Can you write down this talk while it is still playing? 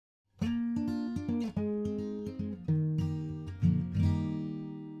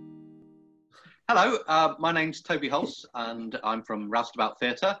Hello, my name's Toby Hulse and I'm from Roustabout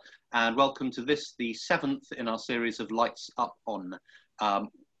Theatre, and welcome to this, the 7th in our series of Lights Up On.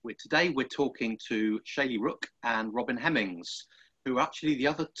 Today we're talking to Shaelee Rooke and Robin Hemmings, who are actually the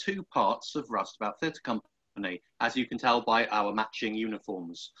other two parts of Roustabout Theatre Company, as you can tell by our matching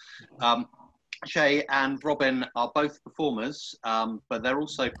uniforms. Shay and Robin are both performers, but they're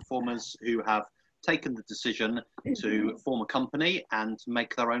also performers who have taken the decision to form a company and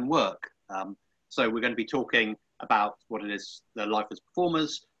make their own work. So we're going to be talking about what it is, their life as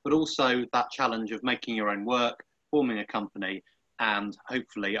performers, but also that challenge of making your own work, forming a company, and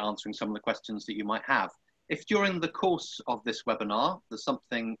hopefully answering some of the questions that you might have. If during the course of this webinar, there's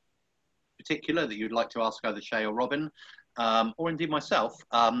something particular that you'd like to ask either Shay or Robin, or indeed myself,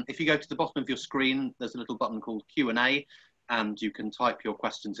 if you go to the bottom of your screen, there's a little button called Q&A, and you can type your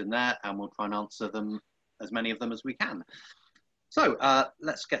questions in there and we'll try and answer them, as many of them as we can. So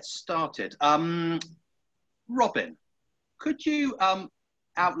let's get started. Robin, could you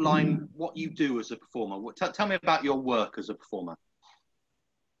outline what you do as a performer? Tell me about your work as a performer.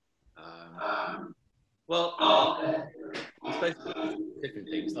 Well, I suppose different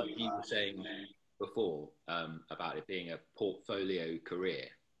things, like you were saying before, about it being a portfolio career.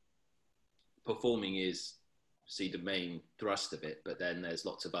 Performing is, see, the main thrust of it, but then there's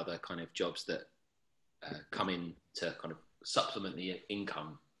lots of other kind of jobs that come in to kind of supplement the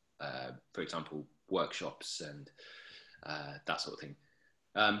income, for example, workshops and that sort of thing.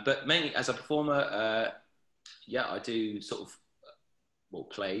 But mainly as a performer, yeah, I do sort of, well,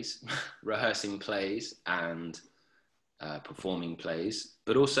 plays, rehearsing plays and performing plays,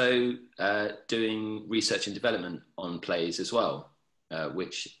 but also doing research and development on plays as well,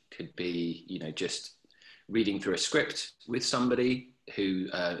 which could be, you know, just reading through a script with somebody who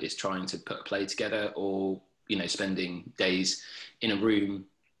is trying to put a play together, or, you know, spending days in a room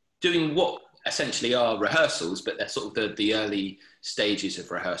doing what essentially are rehearsals, but they're sort of the early stages of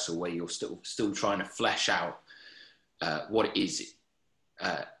rehearsal where you're still trying to flesh out what it is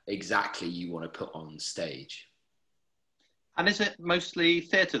exactly you want to put on stage. And is it mostly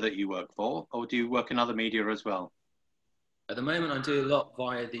theatre that you work for, or do you work in other media as well? At the moment, I do a lot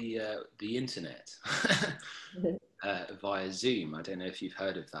via the internet, via Zoom. I don't know if you've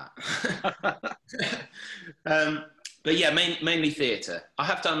heard of that. But yeah, mainly theatre. I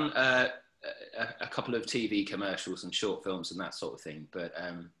have done a couple of TV commercials and short films and that sort of thing, but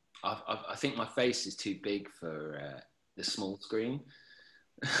I think my face is too big for the small screen,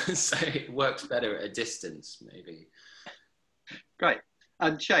 so it works better at a distance, maybe. Great.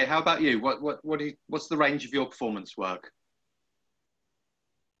 And Shay, how about you? What's the range of your performance work?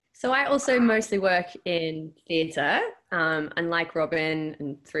 So I also mostly work in theatre, and like Robin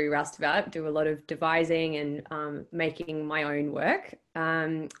and through Roustabout, do a lot of devising and making my own work.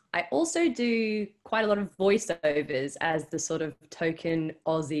 I also do quite a lot of voiceovers as the sort of token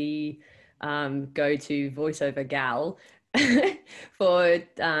Aussie go-to voiceover gal for,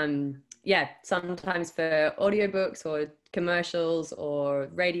 yeah, sometimes for audiobooks or commercials or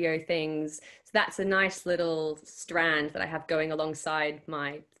radio things. So that's a nice little strand that I have going alongside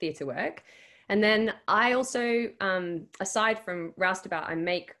my theatre work. And then I also, aside from Roustabout, I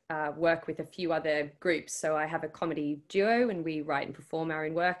make work with a few other groups. So I have a comedy duo and we write and perform our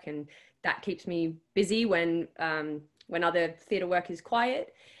own work, and that keeps me busy when other theatre work is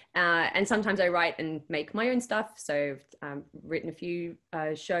quiet. And sometimes I write and make my own stuff. So I've written a few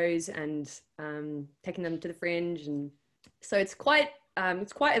shows and taken them to the Fringe, and so it's quite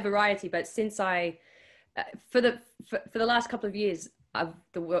a variety. But since for the last couple of years,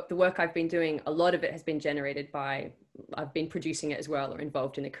 the work I've been doing, a lot of it has been generated by, I've been producing it as well, or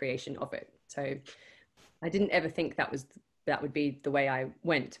involved in the creation of it. So I didn't ever think that would be the way I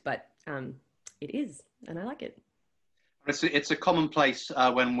went, but it is, and I like it. It's a commonplace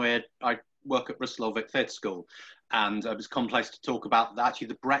when I work at Bristol Theatre School, and it's commonplace to talk about actually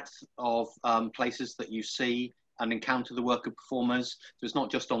the breadth of places that you see and encounter the work of performers. So it's not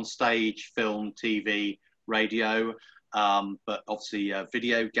just on stage, film, TV, radio, but obviously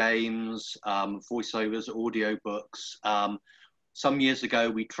video games, voiceovers, audiobooks. Some years ago,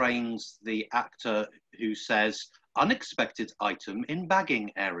 we trained the actor who says, "Unexpected item in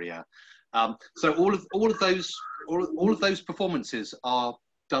bagging area." So all of those performances are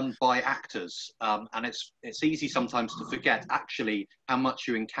done by actors, and it's easy sometimes to forget actually how much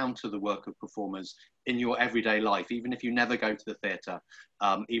you encounter the work of performers in your everyday life, even if you never go to the theatre,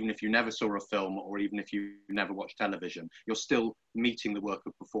 even if you never saw a film, or even if you never watch television, you're still meeting the work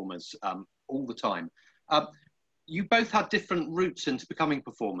of performers all the time. You both had different routes into becoming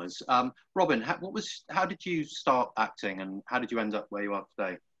performers. Robin, how did you start acting, and how did you end up where you are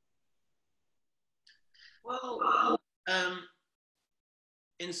today? Well,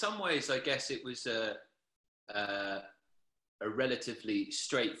 in some ways, I guess it was a relatively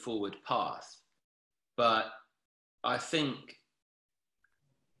straightforward path, but I think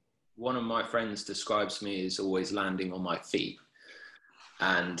one of my friends describes me as always landing on my feet,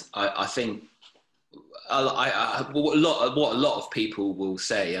 and I think what a lot of people will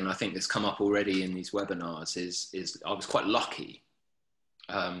say, and I think this come up already in these webinars, is I was quite lucky.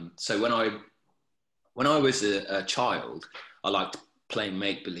 So when I was a child, I liked playing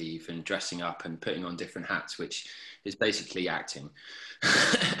make-believe and dressing up and putting on different hats, which is basically acting.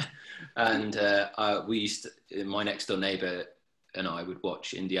 And we used to, my next door neighbor and I would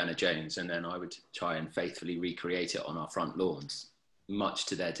watch Indiana Jones, and then I would try and faithfully recreate it on our front lawns, much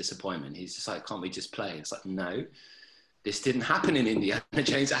to their disappointment. He's just like, can't we just play? It's like, no, this didn't happen in Indiana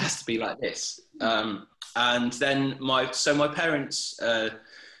Jones. It has to be like this. And then my parents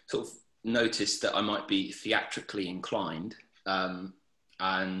sort of noticed that I might be theatrically inclined. And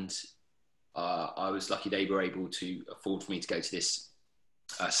I was lucky they were able to afford for me to go to this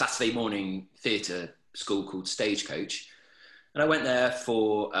Saturday morning theatre school called Stagecoach. And I went there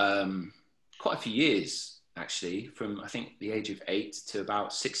for quite a few years, actually, from I think the age of 8 to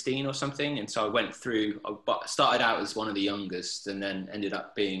about 16 or something. And so I went through, I started out as one of the youngest and then ended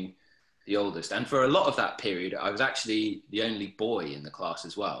up being the oldest. And for a lot of that period, I was actually the only boy in the class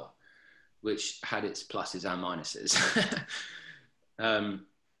as well, which had its pluses and minuses.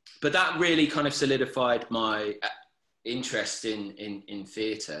 But that really kind of solidified my interest in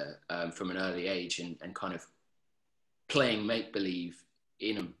theatre from an early age, and kind of playing make-believe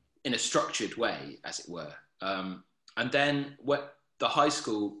in a structured way, as it were. And then the high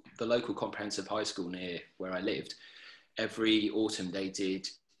school, the local comprehensive high school near where I lived, every autumn they did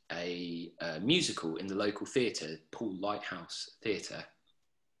a musical in the local theatre, Paul Lighthouse Theatre.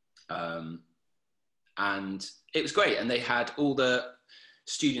 And it was great. And they had all the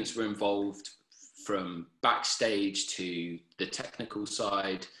students were involved, from backstage to the technical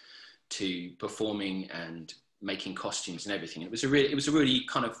side to performing and making costumes and everything. It was a really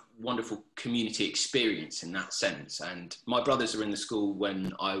kind of wonderful community experience in that sense. And my brothers were in the school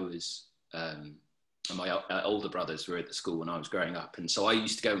when I was, and my older brothers were at the school when I was growing up. And so I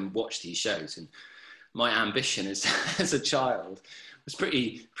used to go and watch these shows. And my ambition as a child was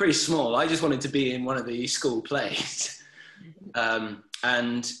pretty small. I just wanted to be in one of the school plays.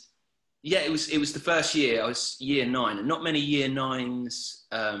 And yeah, it was the first year. I was year 9, and not many year 9s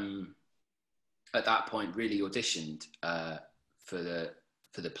at that point really auditioned for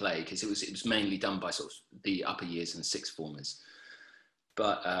the play, because it was mainly done by sort of the upper years and sixth formers.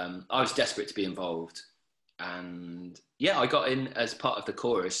 But I was desperate to be involved, and yeah, I got in as part of the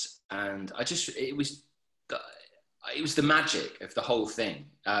chorus, and it was the magic of the whole thing.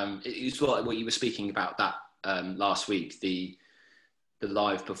 It was what you were speaking about that last week, the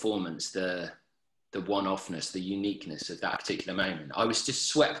live performance, the one-offness, the uniqueness of that particular moment. I was just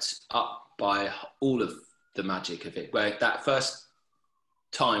swept up by all of the magic of it. Where that first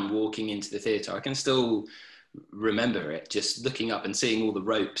time walking into the theatre, I can still remember it, just looking up and seeing all the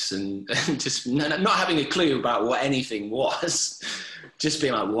ropes and just not having a clue about what anything was, just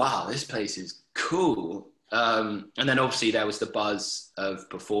being like, wow, this place is cool. And then obviously there was the buzz of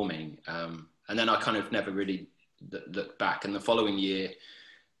performing. And then I kind of never really looked back. And the following year,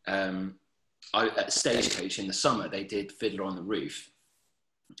 at Stagecoach in the summer, they did Fiddler on the Roof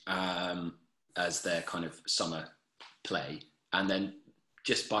as their kind of summer play. And then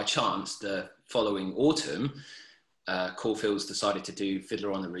just by chance, the following autumn, Caulfield's decided to do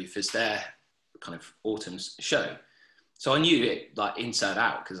Fiddler on the Roof as their kind of autumn show. So I knew it like inside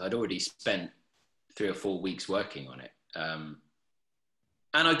out, because I'd already spent 3 or 4 weeks working on it. And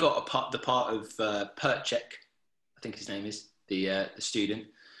I got the part of Perchek, I think his name is, the student.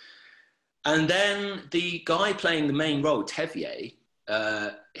 And then the guy playing the main role, Tevier,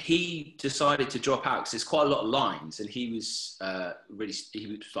 he decided to drop out because there's quite a lot of lines, and he was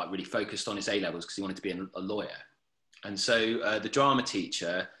really focused on his A-levels because he wanted to be a lawyer. And so the drama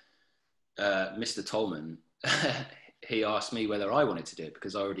teacher, Mr. Tolman, he asked me whether I wanted to do it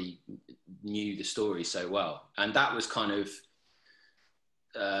because I already knew the story so well. And that was kind of,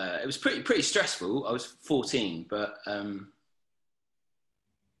 it was pretty stressful. I was 14, but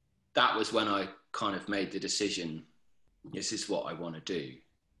that was when I kind of made the decision, this is what I want to do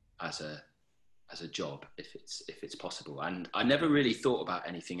as a job, if it's possible. And I never really thought about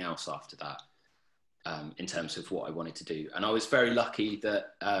anything else after that, in terms of what I wanted to do. And I was very lucky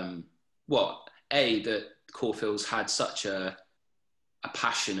that, that Caulfield's had such a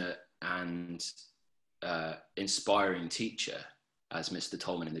passionate and inspiring teacher as Mr.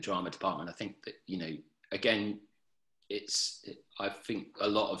 Tolman in the drama department. I think that, again, I think a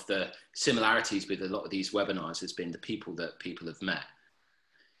lot of the similarities with a lot of these webinars has been the people that people have met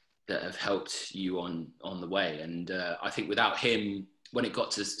that have helped you on the way. And I think without him, when it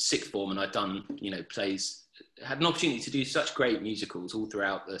got to sixth form and I'd done, you know, plays, had an opportunity to do such great musicals all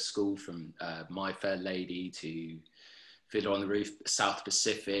throughout the school, from My Fair Lady to Fiddler on the Roof, South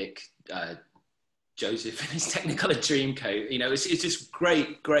Pacific, Joseph and his Technicolor Dreamcoat. You know, it's just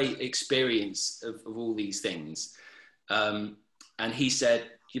great experience of all these things. And he said,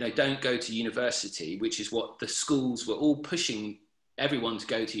 you know, don't go to university, which is what the schools were all pushing everyone to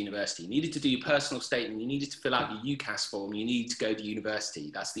go to university. You needed to do your personal statement. You needed to fill out your UCAS form. You need to go to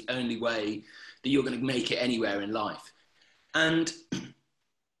university. That's the only way that you're going to make it anywhere in life. And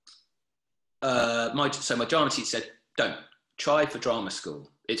my drama teacher said, don't. Try for drama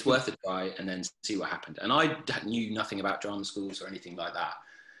school. It's worth a try, and then see what happened. And I knew nothing about drama schools or anything like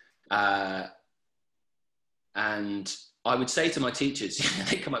that. And I would say to my teachers,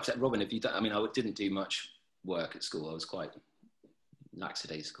 they come up and say, Robin, have you done, I mean, I didn't do much work at school. I was quite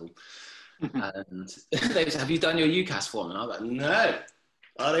lackadaisical. And they would say, have you done your UCAS form? And I was like, no,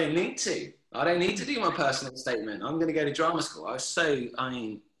 I don't need to. I don't need to do my personal statement. I'm going to go to drama school. I was so,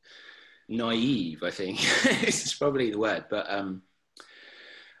 naive, I think. This is probably the word. But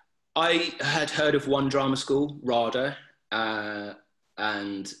I had heard of one drama school, RADA,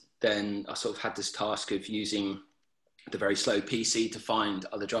 and then I sort of had this task of using the very slow PC to find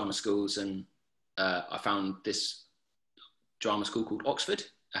other drama schools, and I found this drama school called Oxford,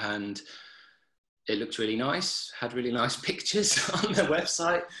 and it looked really nice, had really nice pictures on the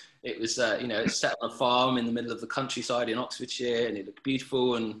website. It was, you know, it's set on a farm in the middle of the countryside in Oxfordshire, and it looked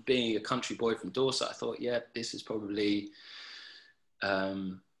beautiful. And being a country boy from Dorset, I thought, yeah, this is probably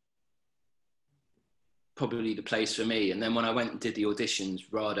the place for me. And then when I went and did the auditions,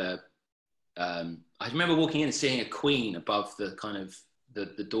 RADA, I remember walking in and seeing a queen above the kind of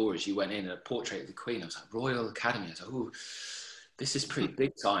the door as you went in, a portrait of the queen. I was like, Royal Academy. I was like, oh, this is pretty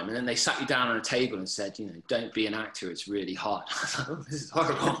big time. And then they sat you down on a table and said, you know, don't be an actor, it's really hard. I was like, oh, this is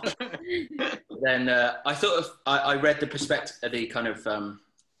horrible. Then I read the perspective, the kind of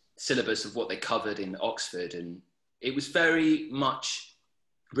syllabus of what they covered in Oxford, and it was very much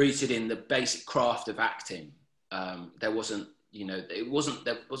rooted in the basic craft of acting. There wasn't, you know, there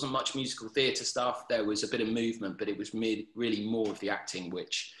wasn't much musical theatre stuff. There was a bit of movement, but it was really more of the acting,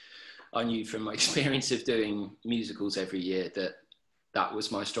 which I knew from my experience of doing musicals every year that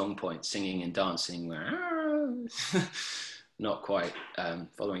was my strong point, singing and dancing, not quite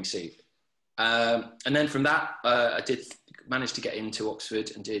following suit. And then from that, I managed to get into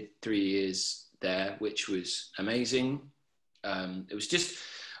Oxford and did 3 years there, which was amazing. It was just,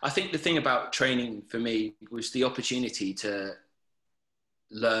 I think the thing about training for me was the opportunity to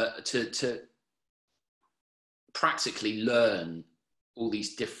learn, to practically learn all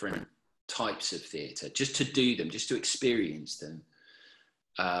these different types of theatre, just to do them, just to experience them,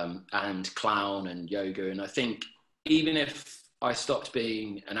 and clown and yoga. And I think even if I stopped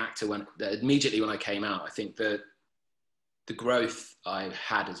being an actor immediately when I came out, I think that the growth I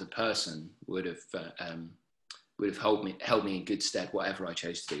had as a person would have held me in good stead, whatever I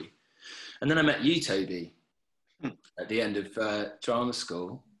chose to do. And then I met you, Toby, at the end of drama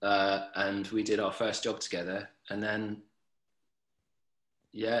school, and we did our first job together. And then,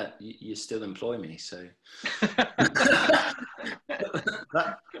 yeah, you still employ me, so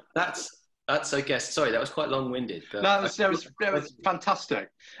that's I guess. Sorry, that was quite long-winded. But no, that was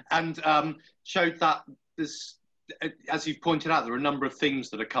fantastic, and showed that this. As you've pointed out, there are a number of themes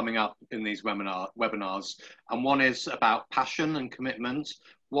that are coming up in these webinars, and one is about passion and commitment.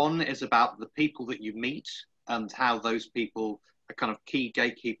 One is about the people that you meet and how those people are kind of key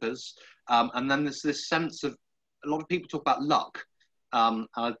gatekeepers. And then there's this sense of, a lot of people talk about luck. I'm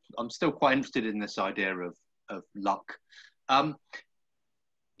still quite interested in this idea of luck.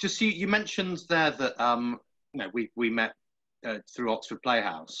 Just you mentioned there that you know, we met through Oxford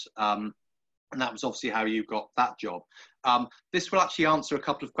Playhouse. And that was obviously how you got that job. This will actually answer a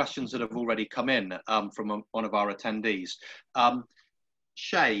couple of questions that have already come in from one of our attendees.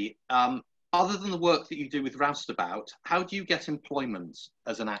 Shay, other than the work that you do with Roustabout, how do you get employment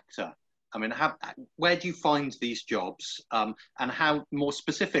as an actor? I mean, where do you find these jobs? And how, more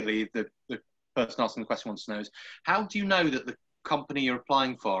specifically, the person asking the question wants to know is, how do you know that the company you're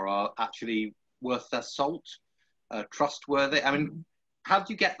applying for are actually worth their salt, trustworthy? I mean, how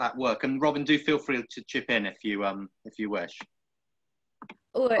do you get that work? And Robin, do feel free to chip in if you wish.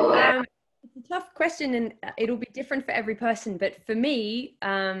 Oh, it's a tough question, and it'll be different for every person. But for me,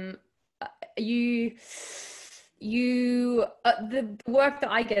 the work that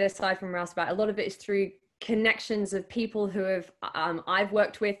I get aside from Roustabout, a lot of it is through connections of people who have I've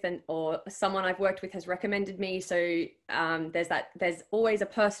worked with, and or someone I've worked with has recommended me. So there's always a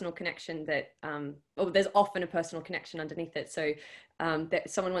personal connection that or there's often a personal connection underneath it. So that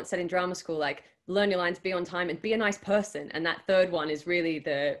someone once said in drama school, like, learn your lines, be on time, and be a nice person. And that third one is really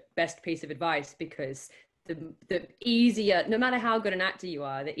the best piece of advice, because the easier, no matter how good an actor you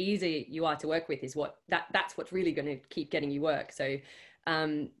are, the easier you are to work with is that's what's really going to keep getting you work. So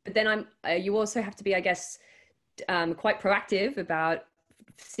but then you also have to be, I guess, quite proactive about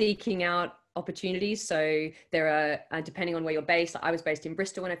seeking out opportunities. So there are, depending on where you're based, I was based in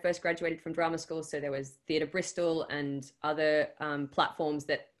Bristol when I first graduated from drama school. So there was Theatre Bristol and other platforms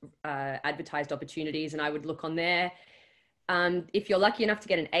that advertised opportunities, and I would look on there. If you're lucky enough to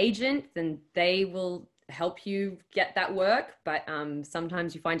get an agent, then they will help you get that work. But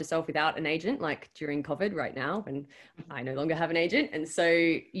sometimes you find yourself without an agent, like during COVID right now, and I no longer have an agent. And so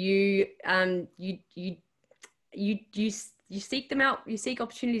you seek them out, you seek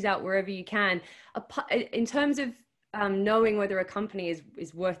opportunities out wherever you can. In terms of knowing whether a company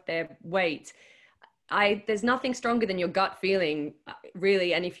is worth their weight, there's nothing stronger than your gut feeling,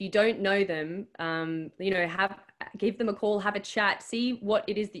 really. And if you don't know them, give them a call, have a chat, see what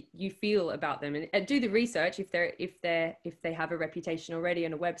it is that you feel about them, and do the research. If they have a reputation already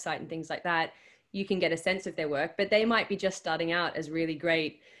on a website and things like that, you can get a sense of their work. But they might be just starting out as really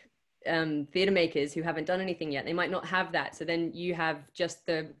great theatre makers who haven't done anything yet. They might not have that. So then you have just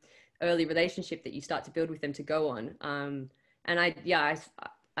the early relationship that you start to build with them to go on. And I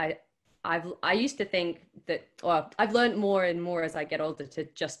used to think that, well, I've learned more and more as I get older to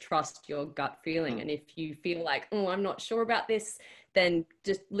just trust your gut feeling. And if you feel like, oh, I'm not sure about this, then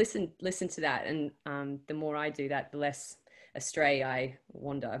just listen to that. And the more I do that, the less astray I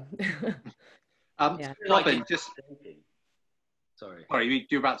wander. Yeah. Robin, Sorry,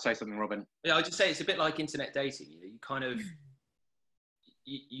 you're about to say something, Robin. Yeah, I just say it's a bit like internet dating. You kind of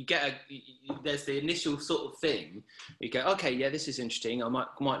you get there's the initial sort of thing. You go, okay, yeah, this is interesting. I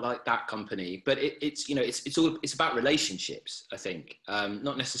might like that company, but it's about relationships. I think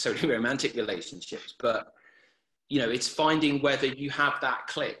not necessarily romantic relationships, but it's finding whether you have that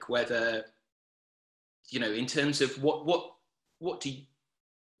click, whether in terms of what do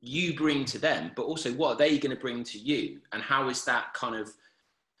you bring to them, but also what are they going to bring to you, and how is that kind of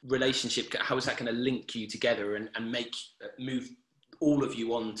relationship, how is that going to link you together and move all of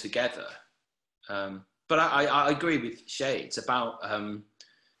you on together. But I agree with Shay. It's about I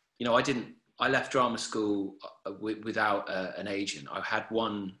left drama school without an agent. I had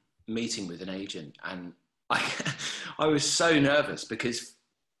one meeting with an agent, and I was so nervous because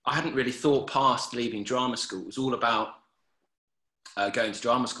I hadn't really thought past leaving drama school. It was all about going to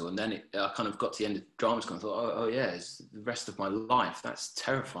drama school, and then I kind of got to the end of drama school and thought, oh yeah, it's the rest of my life. That's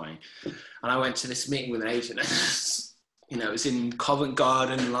terrifying. And I went to this meeting with an agent. It was in Covent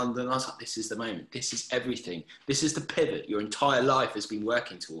Garden, London. I was like, this is the moment. This is everything. This is the pivot your entire life has been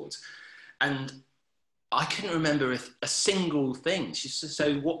working towards. And I couldn't remember a single thing. She said,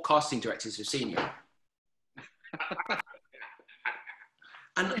 so what casting directors have seen you?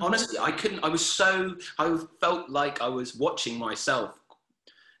 And honestly, I felt like I was watching myself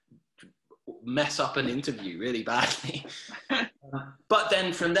mess up an interview really badly. But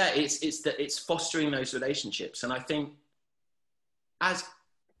then from there, it's fostering those relationships. And I think, as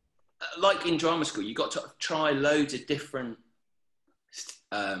like in drama school, you got to try loads of different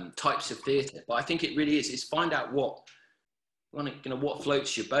types of theatre. But I think it really is find out what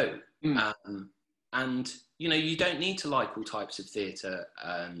floats your boat. And you don't need to like all types of theatre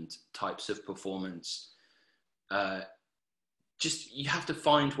and types of performance. Just you have to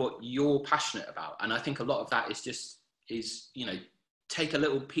find what you're passionate about. And I think a lot of that is take a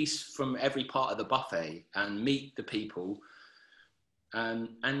little piece from every part of the buffet and meet the people.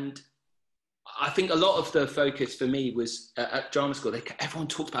 And I think a lot of the focus for me was at drama school. Everyone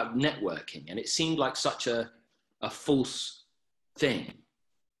talked about networking, and it seemed like such a false thing.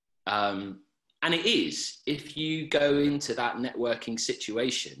 And it is, if you go into that networking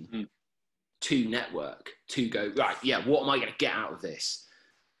situation to network, to go, right, yeah, what am I going to get out of this?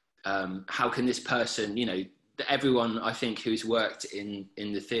 How can this person, everyone I think who's worked in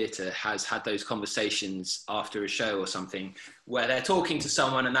the theatre has had those conversations after a show or something where they're talking to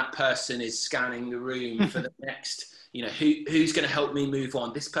someone and that person is scanning the room for the next, who's going to help me move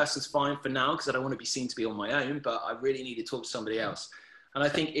on? This person's fine for now because I don't want to be seen to be on my own, but I really need to talk to somebody else. And I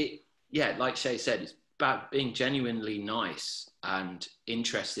think like Shay said, it's about being genuinely nice and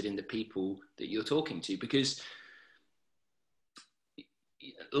interested in the people that you're talking to, because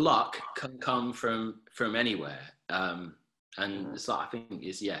luck can come from anywhere. And it's like, I think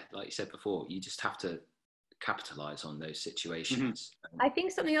like you said before, you just have to capitalize on those situations. I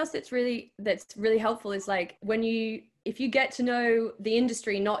think something else that's really helpful is like if you get to know the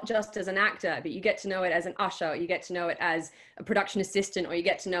industry not just as an actor, but you get to know it as an usher, or you get to know it as a production assistant, or you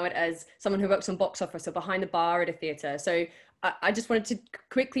get to know it as someone who works on box office or behind the bar at a theatre. So I just wanted to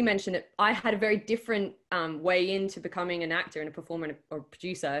quickly mention that I had a very different way into becoming an actor and a performer or a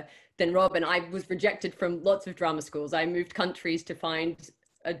producer than Rob, and I was rejected from lots of drama schools. I moved countries to find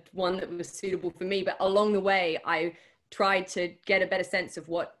one that was suitable for me, but along the way I tried to get a better sense of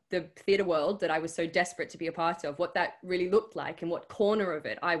what the theatre world that I was so desperate to be a part of, what that really looked like, and what corner of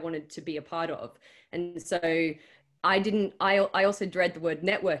it I wanted to be a part of. And so I also dread the word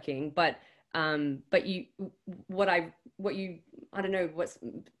networking, but I don't know, what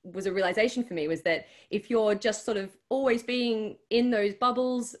was a realization for me was that if you're just sort of always being in those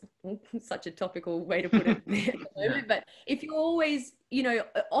bubbles, such a topical way to put it at the moment, but if you're always, you know,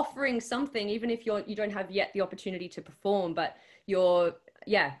 offering something, even if you don't have yet the opportunity to perform, but you're,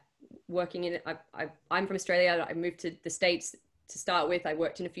 working in it. I'm from Australia. I moved to the States to start with. I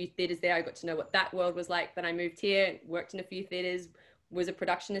worked in a few theatres there. I got to know what that world was like. Then I moved here, worked in a few theatres, was a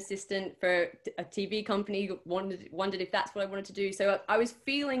production assistant for a TV company, wondered if that's what I wanted to do. So I was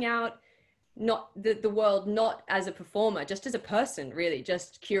feeling out not the world, not as a performer, just as a person, really,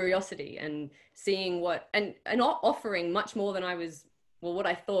 just curiosity and seeing what, and not offering much more than what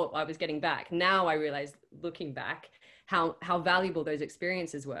I thought I was getting back. Now I realize, looking back, how valuable those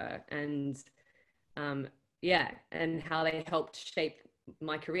experiences were, and and how they helped shape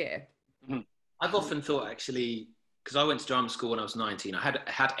my career. I've often thought, actually, because I went to drama school when I was 19, I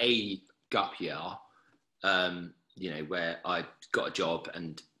had a gap year, where I got a job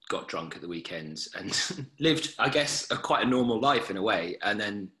and got drunk at the weekends and lived, I guess, quite a normal life in a way, and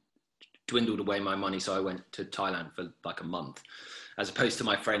then dwindled away my money. So I went to Thailand for like a month, as opposed to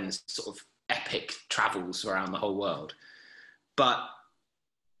my friends' sort of epic travels around the whole world. But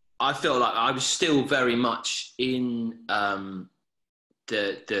I feel like I was still very much in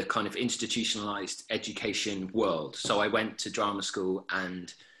the kind of institutionalized education world. So I went to drama school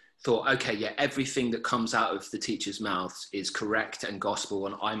and thought, okay, yeah, everything that comes out of the teacher's mouths is correct and gospel,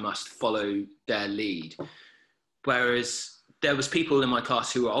 and I must follow their lead. Whereas there was people in my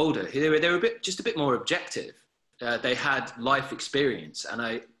class who were older, who they were a bit more objective. They had life experience, and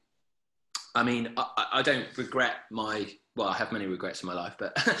I don't regret I have many regrets in my life,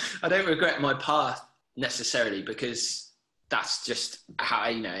 but I don't regret my path necessarily, because that's just how,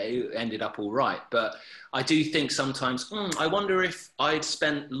 it ended up all right. But I do think sometimes, I wonder if I'd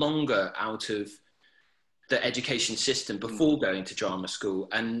spent longer out of the education system before going to drama school,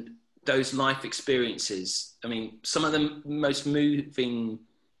 and those life experiences. I mean, some of the most moving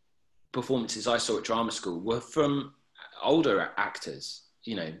performances I saw at drama school were from older actors.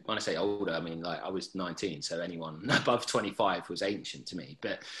 When I say older, I mean, like, I was 19, so anyone above 25 was ancient to me.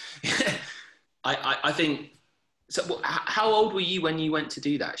 But I think, so how old were you when you went to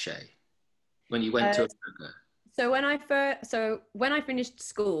do that, Shae? When you went to America? So when I finished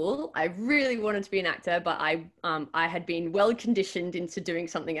school, I really wanted to be an actor, but I had been well conditioned into doing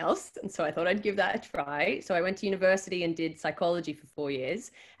something else, and so I thought I'd give that a try. So I went to university and did psychology for 4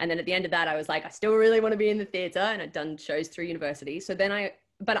 years, and then at the end of that, I was like, I still really want to be in the theatre, and I'd done shows through university. So then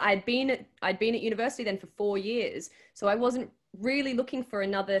I'd been at university then for 4 years, so I wasn't really looking for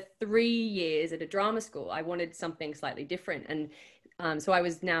another 3 years at a drama school. I wanted something slightly different, and so I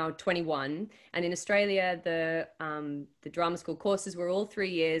was now 21, and in Australia, the drama school courses were all 3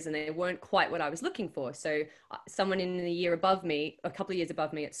 years, and they weren't quite what I was looking for. So someone in the year above me, a couple of years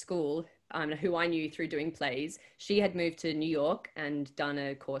above me at school, who I knew through doing plays, she had moved to New York and done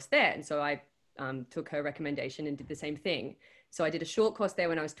a course there. And so I took her recommendation and did the same thing. So I did a short course there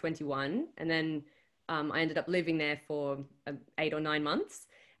when I was 21, and then I ended up living there for 8 or 9 months.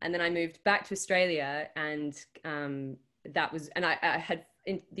 And then I moved back to Australia, and I had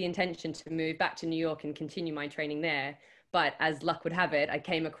the intention to move back to New York and continue my training there. But as luck would have it, I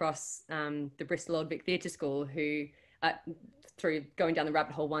came across the Bristol Old Vic Theatre School, who, through going down the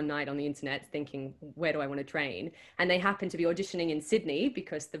rabbit hole one night on the internet, thinking, where do I want to train? And they happened to be auditioning in Sydney,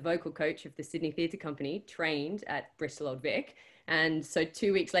 because the vocal coach of the Sydney Theatre Company trained at Bristol Old Vic. And so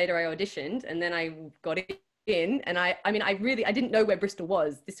 2 weeks later, I auditioned, and then I got in, and I didn't know where Bristol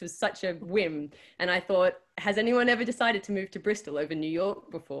was. This was such a whim, and I thought, has anyone ever decided to move to Bristol over New York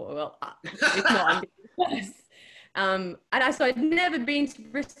before? Well, if not, I'm first. So I'd never been to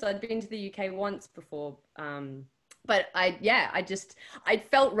Bristol. I'd been to the UK once before, but I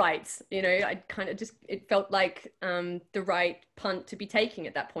felt right, it felt like the right punt to be taking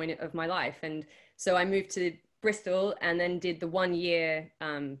at that point of my life. And so I moved to Bristol, and then did the 1 year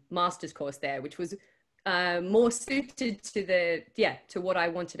master's course there, which was more suited to to what I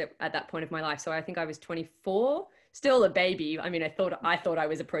wanted at that point of my life. So I think I was 24, still a baby. I mean, I thought I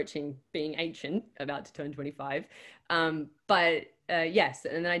was approaching being ancient, about to turn 25. But yes,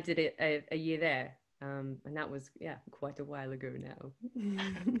 and then I did it a year there. And that was, quite a while ago now.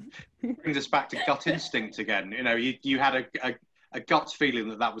 Brings us back to gut instinct again. You know, you had a gut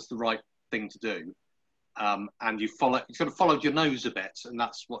feeling that was the right thing to do. And you sort of followed your nose a bit, and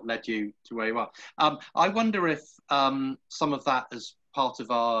that's what led you to where you are. I wonder if some of that is part of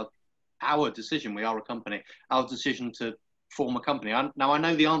our decision. We are a company. Our decision to form a company. Now I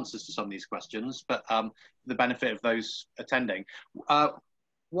know the answers to some of these questions, but for the benefit of those attending,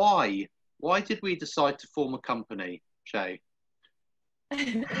 why did we decide to form a company, Shay?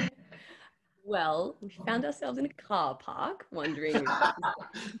 Well, we found ourselves in a car park, wondering what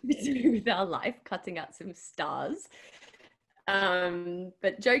to do with our life, cutting out some stars.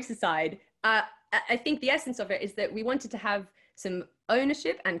 But jokes aside, I think the essence of it is that we wanted to have some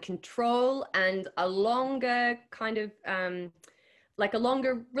ownership and control and a longer kind of like a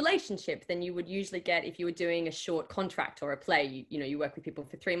longer relationship than you would usually get if you were doing a short contract or a play. You know, you work with people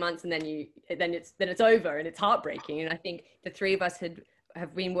for 3 months and then it's over and it's heartbreaking. And I think the three of us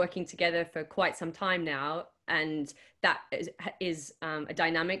have been working together for quite some time now, and that is a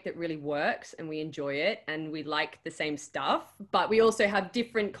dynamic that really works, and we enjoy it, and we like the same stuff, but we also have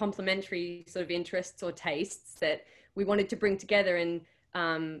different complementary sort of interests or tastes that we wanted to bring together and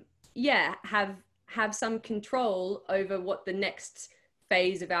have some control over what the next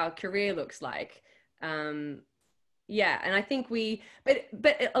phase of our career looks like. And I think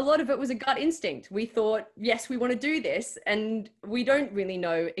but a lot of it was a gut instinct. We thought, yes, we want to do this, and we don't really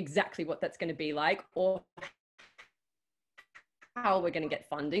know exactly what that's going to be like, or how we're going to get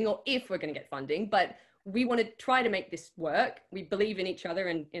funding, or if we're going to get funding, but we want to try to make this work. We believe in each other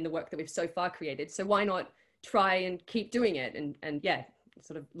and in the work that we've so far created. So why not try and keep doing it and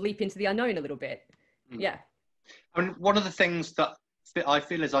sort of leap into the unknown a little bit. Yeah. I mean, one of the things that I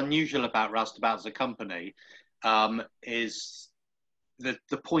feel is unusual about Roustabout as a company is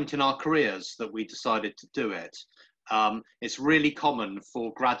the point in our careers that we decided to do it. It's really common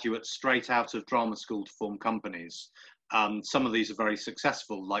for graduates straight out of drama school to form companies. Some of these are very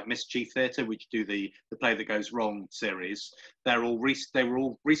successful, like Mischief Theatre, which do the Play That Goes Wrong series. They were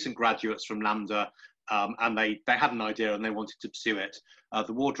all recent graduates from LAMDA, and they had an idea and they wanted to pursue it.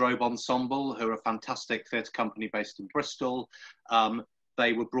 The Wardrobe Ensemble, who are a fantastic theatre company based in Bristol,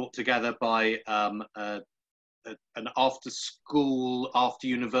 they were brought together by an after-school,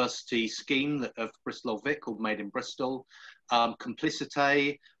 after-university scheme of Bristol Vic called Made in Bristol.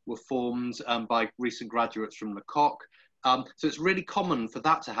 Complicité were formed by recent graduates from the Cock. So it's really common for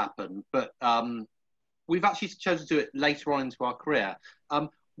that to happen, but we've actually chosen to do it later on into our career.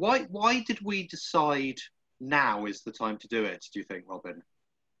 Why did we decide now is the time to do it, do you think, Robin?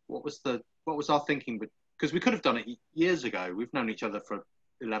 What was our thinking? Because we could have done it years ago. We've known each other for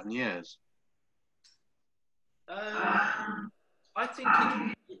 11 years. I think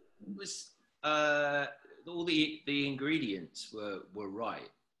it was all the ingredients were right,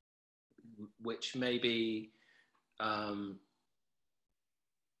 which maybe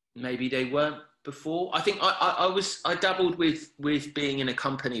they weren't before. I think I dabbled with being in a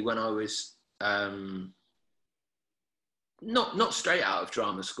company when I was not straight out of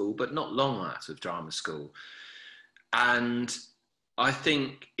drama school, but not long out of drama school, and I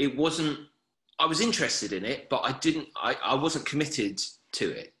think it wasn't. I was interested in it, but I wasn't committed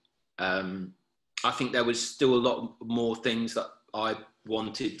to it. I think there was still a lot more things that I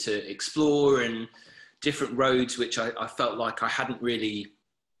wanted to explore and different roads, which I felt like I hadn't really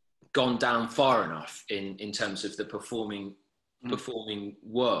gone down far enough in terms of the performing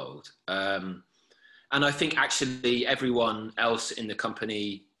world. And I think actually everyone else in the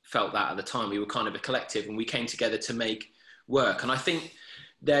company felt that at the time. We were kind of a collective and we came together to make work. And I think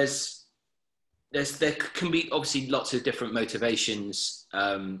there can be obviously lots of different motivations,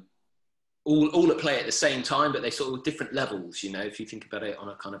 all at play at the same time, but they sort of different levels, you know, if you think about it on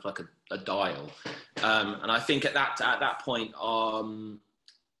a kind of like a dial. And I think at that point,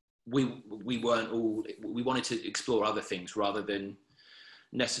 we wanted to explore other things rather than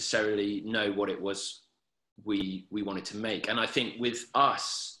necessarily know what it was we wanted to make. And I think with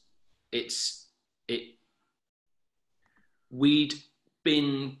us, we'd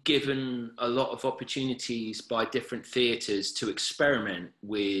been given a lot of opportunities by different theatres to experiment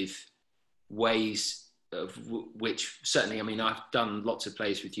with ways of which certainly, I mean, I've done lots of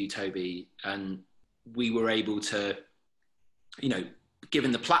plays with you, Toby, and we were able to, you know,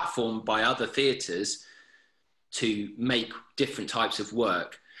 given the platform by other theatres to make different types of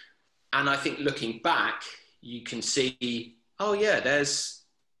work, And I think looking back, you can see, oh yeah,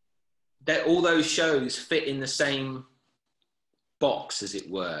 all those shows fit in the same box, as it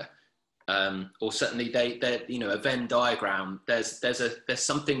were. Or certainly they're, you know, a Venn diagram. There's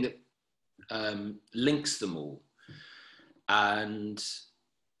something that links them all. And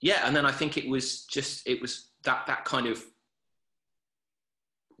yeah, and then I think it was that kind of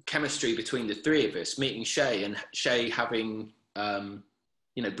chemistry between the three of us, meeting Shae, and Shae having,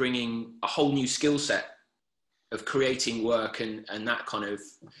 you know, bringing a whole new skill set of creating work and that kind of,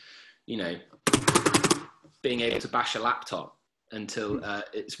 you know, being able to bash a laptop until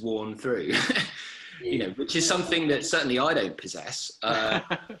it's worn through, you know, which is something that certainly I don't possess.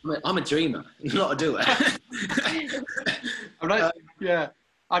 I'm a dreamer, not a doer. Yeah,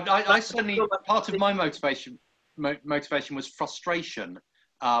 I certainly, part of my motivation was frustration,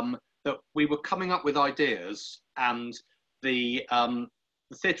 that we were coming up with ideas, and the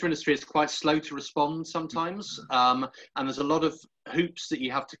theatre industry is quite slow to respond sometimes, and there's a lot of hoops that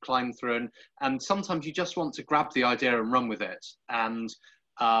you have to climb through, and sometimes you just want to grab the idea and run with it. And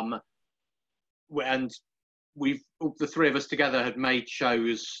the three of us together had made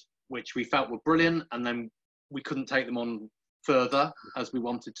shows which we felt were brilliant, and then we couldn't take them on further as we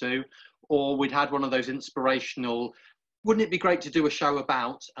wanted to, or we'd had one of those inspirational, wouldn't it be great to do a show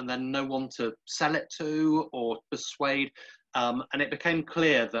about, and then no one to sell it to or persuade. And it became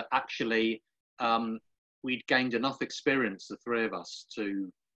clear that actually we'd gained enough experience, the three of us,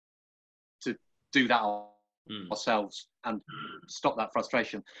 to do that ourselves and stop that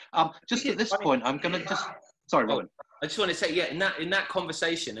frustration. Just at this point, I'm going to just... Sorry, Robin. I just want to say, yeah, in that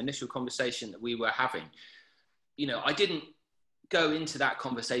conversation, initial conversation that we were having, you know, I didn't go into that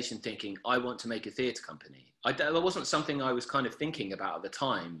conversation thinking, I want to make a theatre company. That wasn't something I was kind of thinking about at the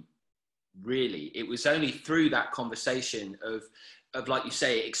time, really. It was only through that conversation of like you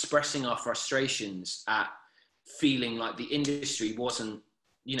say, expressing our frustrations at feeling like the industry wasn't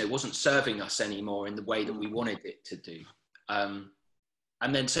serving us anymore in the way that we wanted it to do. And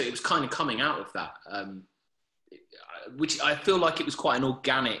then, so it was kind of coming out of that, which I feel like it was quite an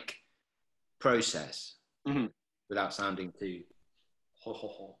organic process, without sounding too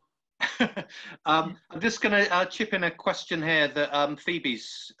I'm just going to chip in a question here that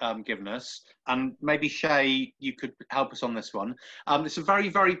Phoebe's given us, and maybe Shae, you could help us on this one. It's a very,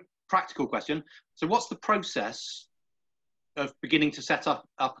 very practical question. So what's the process of beginning to set up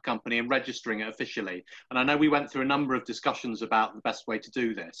a company and registering it officially? And I know we went through a number of discussions about the best way to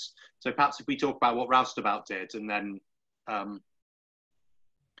do this. So perhaps if we talk about what Roustabout did, and then...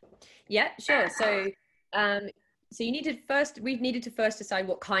 Yeah, sure. So we needed to first decide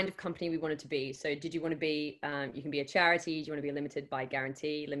what kind of company we wanted to be. So did you want to be, you can be a charity, do you want to be limited by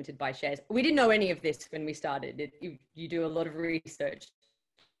guarantee, limited by shares? We didn't know any of this when we started. You do a lot of research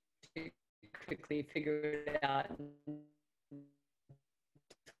to quickly figure it out.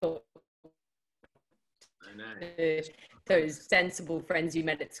 I know. Those sensible friends you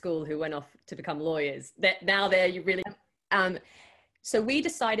met at school who went off to become lawyers, that now you really... So we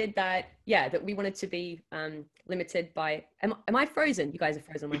decided that we wanted to be limited by. Am I frozen? You guys are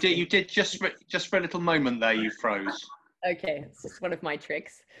frozen. You did just for a little moment there. You froze. Okay, it's just one of my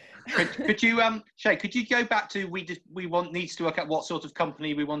tricks. Could you, Shae? Could you go back to needs to work out what sort of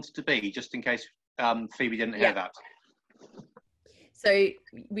company we wanted to be, just in case Phoebe didn't hear that. So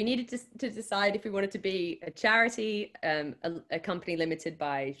we needed to decide if we wanted to be a charity, a company limited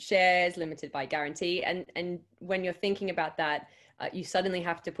by shares, limited by guarantee, and when you're thinking about that. You suddenly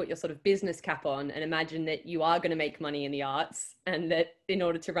have to put your sort of business cap on and imagine that you are going to make money in the arts, and that in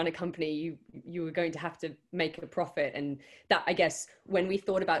order to run a company, you were going to have to make a profit. And that, I guess, when we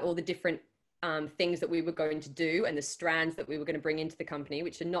thought about all the different things that we were going to do and the strands that we were going to bring into the company,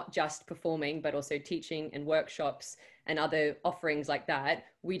 which are not just performing, but also teaching and workshops and other offerings like that,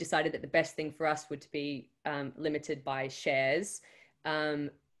 we decided that the best thing for us would be limited by shares. And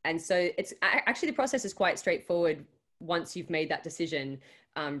so it's actually, the process is quite straightforward. Once you've made that decision,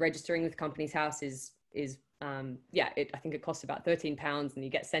 registering with Companies House is I think it costs about £13, and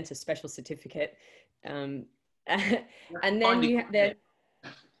you get sent a special certificate. And then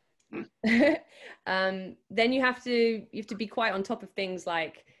then you have to be quite on top of things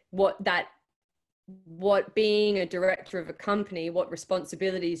like what being a director of a company, what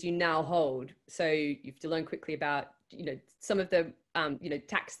responsibilities you now hold. So you have to learn quickly about, some of the,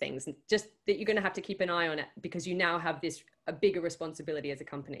 tax things, and just that you're going to have to keep an eye on it, because you now have a bigger responsibility as a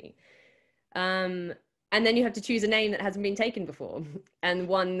company. And then you have to choose a name that hasn't been taken before, and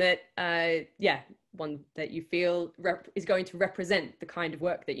one that, one that you feel is going to represent the kind of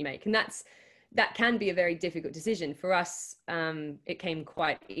work that you make. And that's that can be a very difficult decision. For us, it came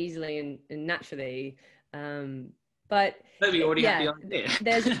quite easily and naturally. But Toby already had the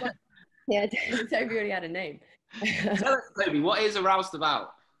idea. Yeah, Toby already had a name. Tell us, Toby, what is a roustabout?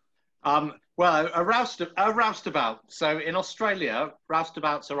 Well, a roustabout. So in Australia,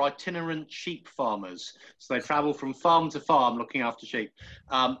 roustabouts are itinerant sheep farmers. So they travel from farm to farm looking after sheep.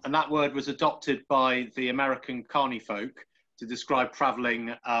 And that word was adopted by the American carny folk to describe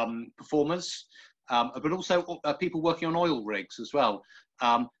traveling performers, but also people working on oil rigs as well.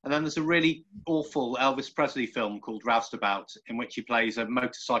 And then there's a really awful Elvis Presley film called Roustabout, in which he plays a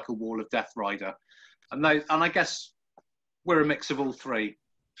motorcycle wall of death rider. And I guess we're a mix of all three.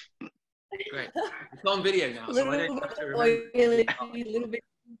 Great. It's on video now, so I don't have to remember. A little bit.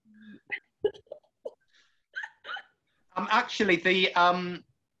 Actually,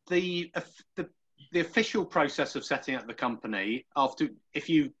 the official process of setting up the company, if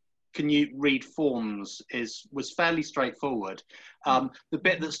you read forms, was fairly straightforward. The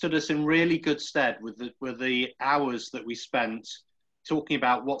bit that stood us in really good stead were the hours that we spent talking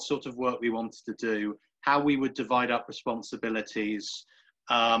about what sort of work we wanted to do, how we would divide up responsibilities,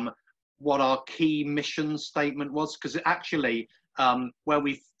 what our key mission statement was, because actually, where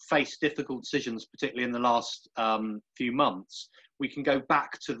we've faced difficult decisions, particularly in the last few months, we can go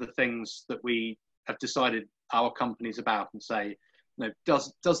back to the things that we have decided our company's about and say,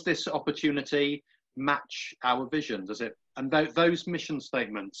 does this opportunity match our vision? Does it? And those mission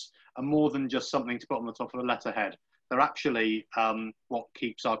statements are more than just something to put on the top of a letterhead. They're actually what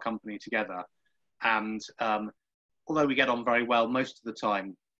keeps our company together. And although we get on very well most of the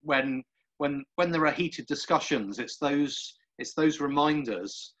time, when there are heated discussions, it's those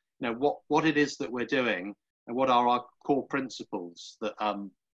reminders, what it is that we're doing and what are our core principles that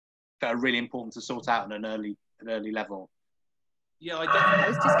are really important to sort out at an early level. Yeah, I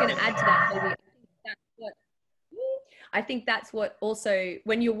was just going to add to that. I think that's what also,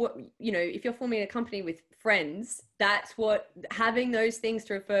 when if you're forming a company with friends, that's what having those things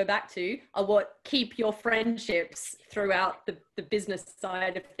to refer back to are what keep your friendships throughout the business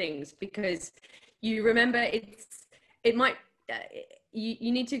side of things, because you remember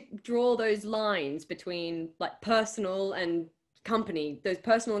you need to draw those lines between like personal and company, those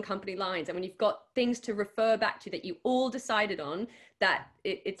personal and company lines. And when you've got things to refer back to that you all decided on, that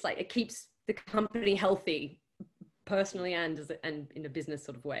it's like it keeps the company healthy personally and in a business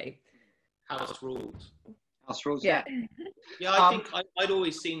sort of way. House rules. House rules, yeah. Yeah, I think I'd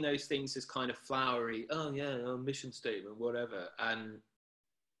always seen those things as kind of flowery. Oh yeah, mission statement, whatever. And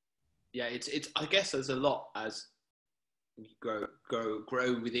yeah, it's I guess there's a lot as you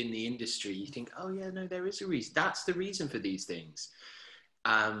grow within the industry. You think, oh yeah, no, there is a reason. That's the reason for these things.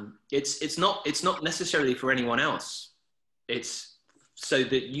 It's not necessarily for anyone else. It's so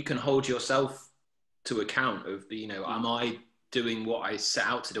that you can hold yourself to account of am I doing what I set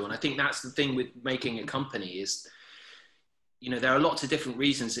out to do? And I think that's the thing with making a company is, there are lots of different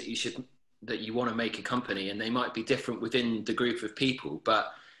reasons that you want to make a company, and they might be different within the group of people,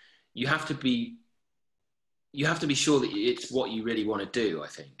 but you have to be sure that it's what you really want to do, I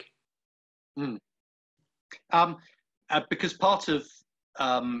think. Because part of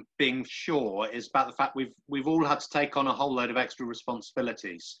being sure is about the fact we've all had to take on a whole load of extra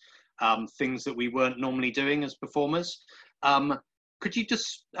responsibilities. Things that we weren't normally doing as performers. Could you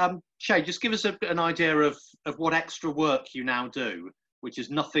just, Shae, just give us an idea of what extra work you now do, which is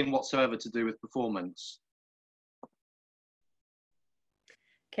nothing whatsoever to do with performance?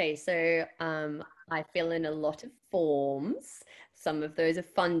 Okay, so I fill in a lot of forms. Some of those are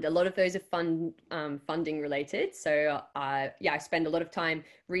a lot of those are funding related. So I spend a lot of time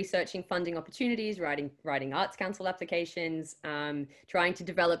researching funding opportunities, writing Arts Council applications, trying to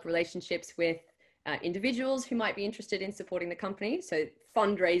develop relationships with individuals who might be interested in supporting the company. So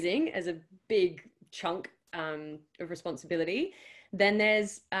fundraising as a big chunk of responsibility. Then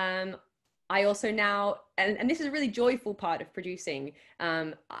there's I also now, and this is a really joyful part of producing,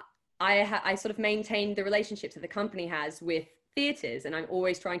 I sort of maintain the relationships that the company has with theatres, and I'm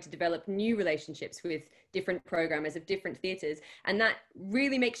always trying to develop new relationships with different programmers of different theatres, and that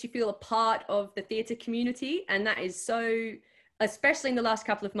really makes you feel a part of the theatre community. And that is so, especially in the last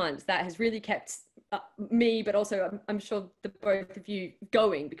couple of months, that has really kept me, but also I'm sure the both of you,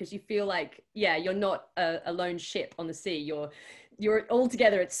 going, because you feel like, yeah, you're not a lone ship on the sea, you're all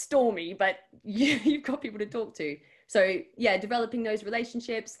together, it's stormy, but you've got people to talk to. So yeah, developing those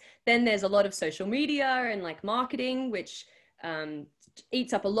relationships. Then there's a lot of social media and like marketing, which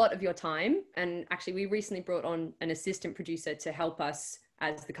eats up a lot of your time. And actually we recently brought on an assistant producer to help us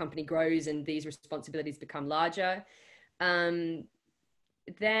as the company grows and these responsibilities become larger.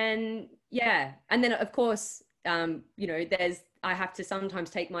 then, yeah. And then of course, you know, I have to sometimes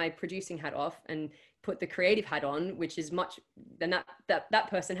take my producing hat off and put the creative hat on, which is much, then that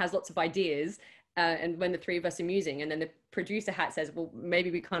person has lots of ideas. And when the three of us are musing, and then the producer hat says, well, maybe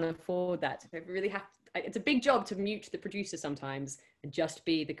we can't afford that. So we really have to, it's a big job to mute the producer sometimes and just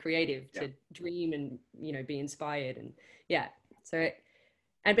be the creative, to dream and, you know, be inspired. And yeah, so,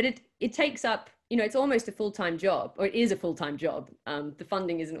 but it takes up, you know, it's almost a full-time job, or it is a full-time job. The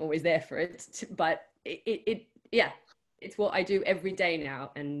funding isn't always there for it, but yeah, it's what I do every day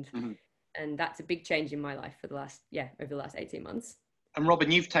now. And, and that's a big change in my life for the last, over the last 18 months. And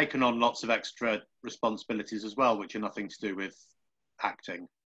Robin, you've taken on lots of extra responsibilities as well, which are nothing to do with acting.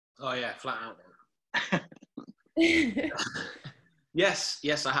 Oh yeah, flat out.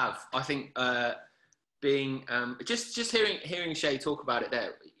 Yes, I have. I think being just hearing Shay talk about it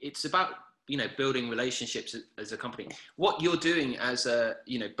there, it's about, you know, building relationships as a company. What you're doing as a,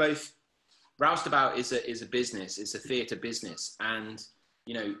 you know, both Roustabout is a business, it's a theatre business, and,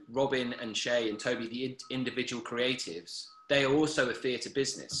 you know, Robin and Shay and Toby, the individual creatives, they are also a theatre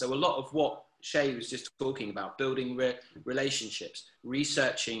business. So a lot of what Shay was just talking about, building relationships,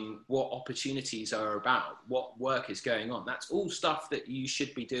 researching what opportunities are about, what work is going on, that's all stuff that you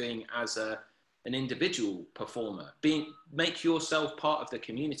should be doing as an individual performer. Make yourself part of the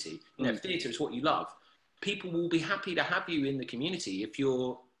community. You know, theatre is what you love. People will be happy to have you in the community if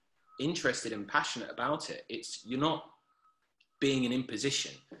you're interested and passionate about it. You're not being an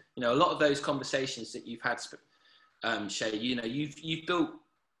imposition. You know, a lot of those conversations that you've had, Shay, you know, you've built,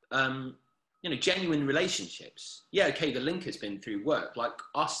 you know, genuine relationships. Yeah, okay, the link has been through work, like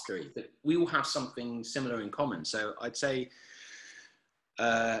us three, that we all have something similar in common. So I'd say,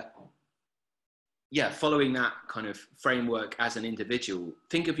 following that kind of framework as an individual,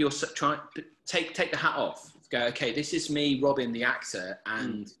 think of take the hat off. Go, okay, this is me, Robin, the actor,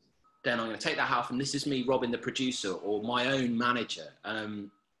 and then I'm going to take that hat off, and this is me, Robin, the producer, or my own manager.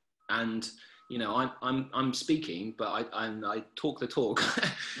 And you know, I'm speaking, but I talk the talk,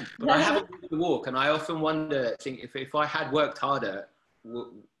 but I haven't walked the walk. And I often wonder, if I had worked harder,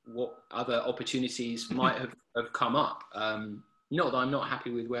 what other opportunities might have come up. Not that I'm not happy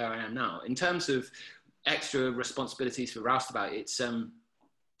with where I am now. In terms of extra responsibilities for Roustabout, it's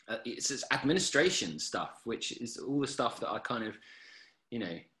administration stuff, which is all the stuff that I kind of, you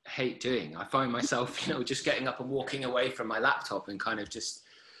know, hate doing. I find myself, you know, just getting up and walking away from my laptop and kind of just,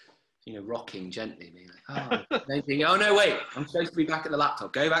 you know, rocking gently, being like, oh no, wait, I'm supposed to be back at the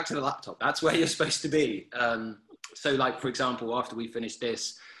laptop. Go back to the laptop. That's where you're supposed to be. So like, for example, after we finish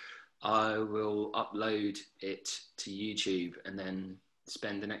this, I will upload it to YouTube and then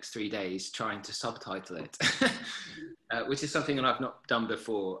spend the next 3 days trying to subtitle it, which is something that I've not done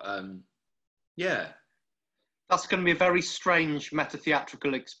before. That's going to be a very strange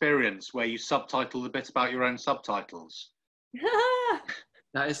meta-theatrical experience where you subtitle the bit about your own subtitles.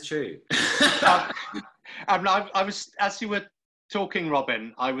 That is true. I was, as you were talking,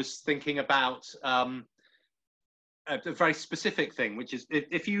 Robin, I was thinking about a very specific thing, which is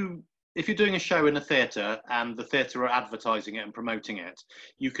if you're doing a show in a theatre and the theatre are advertising it and promoting it,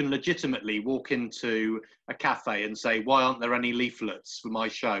 you can legitimately walk into a cafe and say, why aren't there any leaflets for my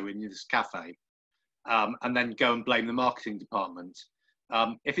show in this cafe? And then go and blame the marketing department.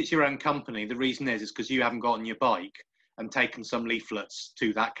 If it's your own company, the reason is because you haven't got on your bike and taken some leaflets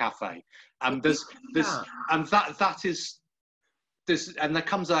to that cafe. And there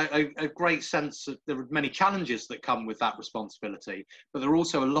comes a great sense of, there are many challenges that come with that responsibility, but there are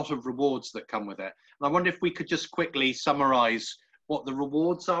also a lot of rewards that come with it. And I wonder if we could just quickly summarize what the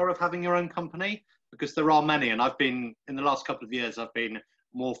rewards are of having your own company, because there are many. And in the last couple of years, I've been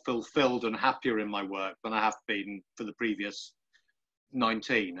more fulfilled and happier in my work than I have been for the previous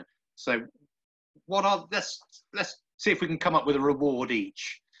 19. So let's see if we can come up with a reward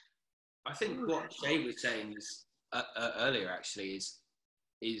each. I think what Shay was saying is earlier actually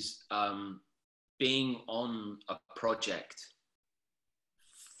is being on a project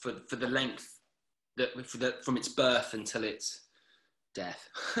for the length from its birth until its death.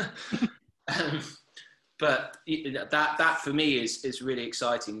 But that for me is really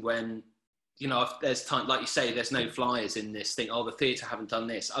exciting when, you know, if there's time, like you say, there's no flyers in this thing. Oh, the theatre haven't done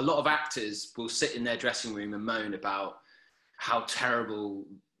this. A lot of actors will sit in their dressing room and moan about how terrible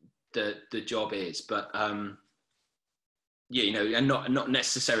the job is, but yeah, you know, and not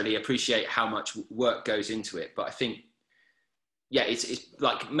necessarily appreciate how much work goes into it. But I think, yeah, it's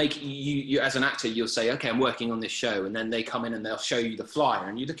like making you as an actor, you'll say, okay, I'm working on this show, and then they come in and they'll show you the flyer,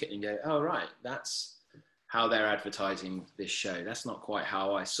 and you look at it and go, oh right, that's how they're advertising this show. That's not quite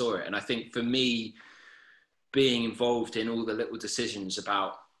how I saw it. And I think for me, being involved in all the little decisions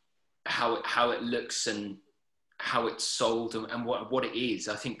about how it looks and how it's sold and what it is.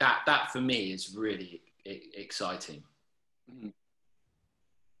 I think that for me is really exciting.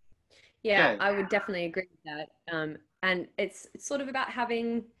 Yeah, I would definitely agree with that. And it's sort of about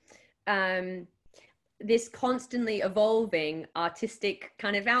having this constantly evolving artistic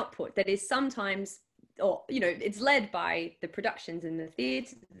kind of output that is sometimes, or it's led by the productions and the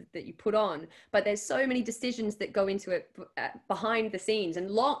theatre that you put on, but there's so many decisions that go into it behind the scenes, and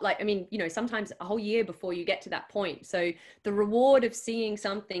sometimes a whole year before you get to that point. So the reward of seeing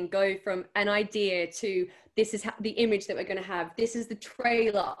something go from an idea to, this is the image that we're going to have, this is the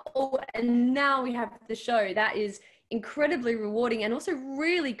trailer, and now we have the show, that is incredibly rewarding and also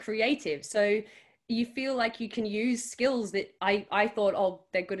really creative. So you feel like you can use skills that I thought, oh,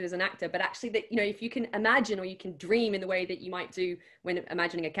 they're good as an actor, but actually that, if you can imagine or you can dream in the way that you might do when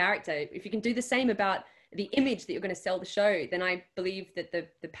imagining a character, if you can do the same about the image that you're going to sell the show, then I believe that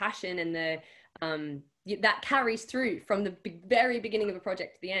the passion and that carries through from the very beginning of a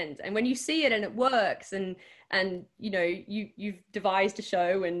project to the end. And when you see it and it works, and you've devised a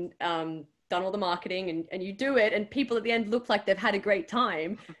show and done all the marketing and you do it and people at the end look like they've had a great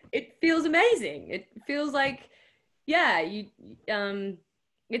time, it feels amazing. It feels like, it's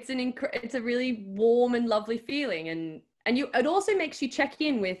a really warm and lovely feeling. And it also makes you check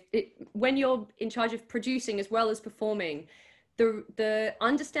in with it when you're in charge of producing as well as performing, the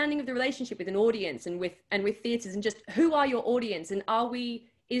understanding of the relationship with an audience and with theatres, and just who are your audience, and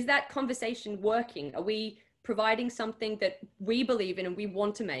is that conversation working? Are we providing something that we believe in and we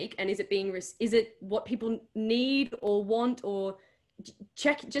want to make, and is it what people need or want, or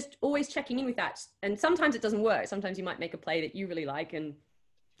just always checking in with that. And sometimes it doesn't work. Sometimes you might make a play that you really like and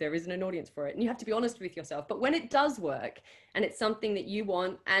there isn't an audience for it, and you have to be honest with yourself. But when it does work and it's something that you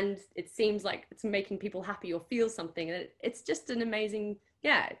want and it seems like it's making people happy or feel something, it's just an amazing,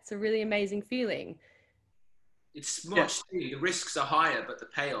 it's a really amazing feeling. It's much, the risks are higher, but the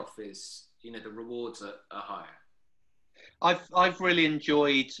payoff is, the rewards are higher. I've really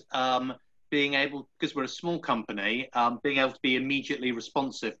enjoyed being able, because we're a small company, being able to be immediately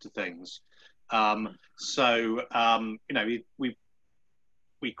responsive to things.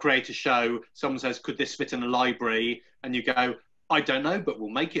 We create a show, someone says, could this fit in a library? And you go, I don't know, but we'll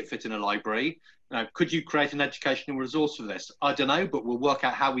make it fit in a library. Could you create an educational resource for this? I don't know, but we'll work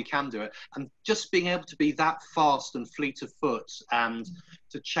out how we can do it. And just being able to be that fast and fleet of foot and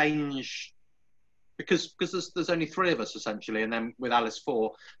to change, because there's only 3 of us essentially, and then with Alice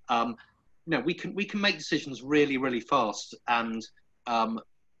 4, we can make decisions really, really fast. And one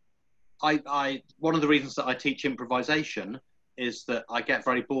of the reasons that I teach improvisation is that I get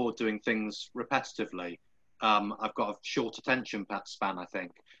very bored doing things repetitively. I've got a short attention span, I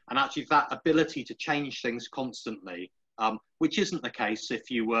think. And actually that ability to change things constantly, which isn't the case if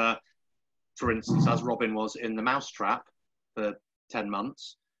you were, for instance, as Robin was in The Mousetrap for 10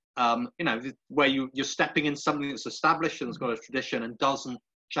 months, where you're stepping in something that's established and has got a tradition and doesn't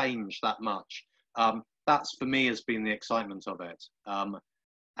change that much. That's, for me, has been the excitement of it.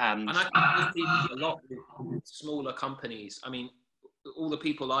 And I think a lot with smaller companies. I mean, all the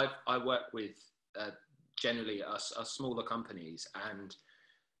people I work with generally are smaller companies, and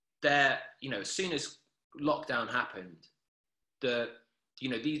they're, as soon as lockdown happened, the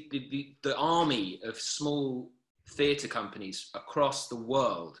army of small theatre companies across the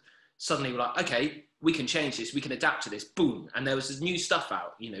world suddenly were like, okay, we can change this, we can adapt to this, boom. And there was this new stuff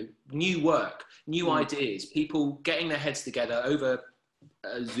out, new work, new ideas, people getting their heads together over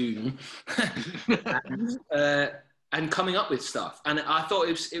Zoom and coming up with stuff. And I thought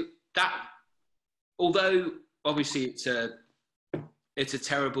that, although obviously it's a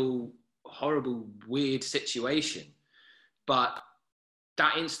terrible, horrible, weird situation, but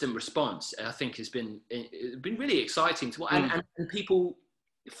that instant response, I think, has been really exciting to watch. And people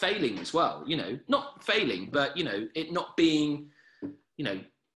failing as well, not failing, but it not being,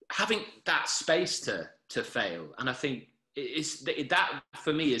 having that space to fail. And I think that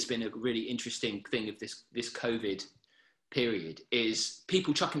for me has been a really interesting thing of this COVID period, is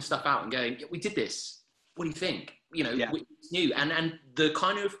people chucking stuff out and going, we did this, what do you think? It's new, and the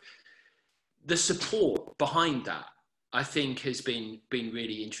kind of the support behind that, I think, has been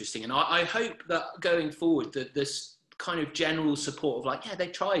really interesting. And I hope that going forward, that this kind of general support of like, they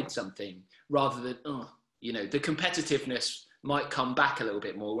tried something, rather than the competitiveness might come back a little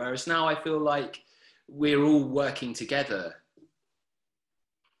bit more, whereas now I feel like we're all working together.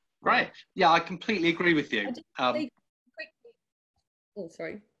 Right. Yeah, I completely agree with you.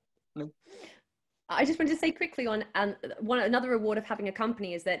 Sorry. No. I just wanted to say quickly on another reward of having a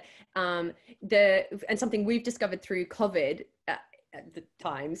company is that and something we've discovered through COVID at the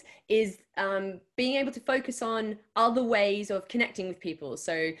times is being able to focus on other ways of connecting with people.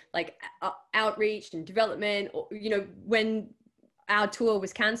 So like outreach and development, or, you know, when our tour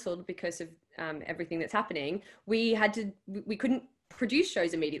was cancelled because of everything that's happening, we couldn't produce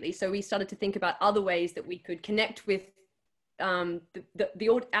shows immediately. So we started to think about other ways that we could connect with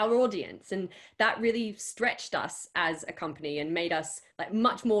our audience, and that really stretched us as a company and made us like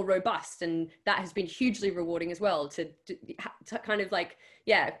much more robust, and that has been hugely rewarding as well to kind of like,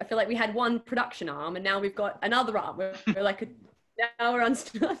 yeah, I feel like we had one production arm and now we've got another arm. We're like now we're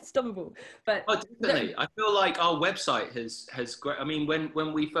unstoppable. But definitely, I feel like our website has great. I mean,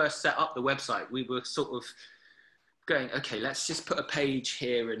 when we first set up the website, we were sort of going, okay, let's just put a page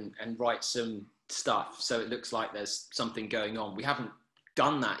here and write some stuff so it looks like there's something going on. We haven't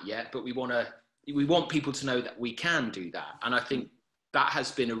done that yet, but we want people to know that we can do that. And I think that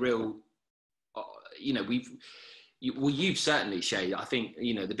has been a real, you know, you've certainly, Shay, I think,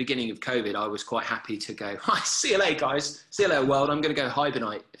 you know, the beginning of COVID, I was quite happy to go, hi, see you later, guys. See you later, world. I'm going to go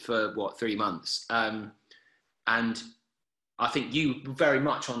hibernate for 3 months. And I think you were very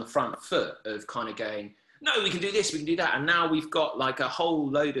much on the front foot of kind of going, no, we can do this, we can do that. And now we've got like a whole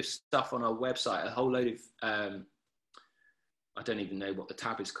load of stuff on our website, a whole load of, I don't even know what the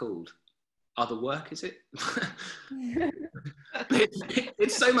tab is called. Other work, is it?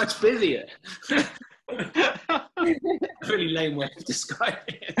 It's so much busier. Really lame way of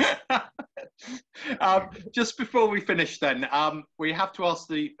describing it. Just before we finish then, we have to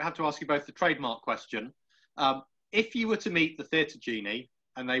ask you both the trademark question. If you were to meet the theatre genie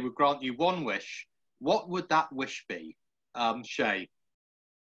and they would grant you one wish, what would that wish be? Shay?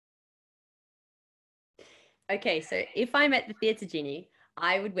 Okay, so if I met the theatre genie,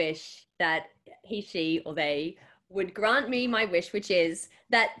 I would wish that he, she, or they would grant me my wish, which is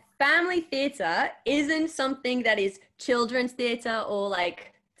that family theatre isn't something that is children's theatre or like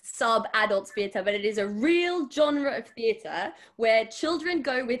sub-adults theatre, but it is a real genre of theatre where children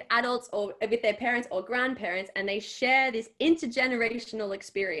go with adults or with their parents or grandparents, and they share this intergenerational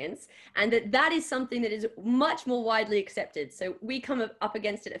experience, and that is something that is much more widely accepted. So we come up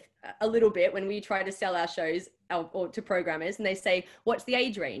against it a little bit when we try to sell our shows or to programmers, and they say, what's the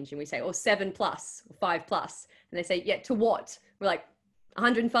age range? And we say, 7+ or 5+. And they say, yeah, to what? We're like,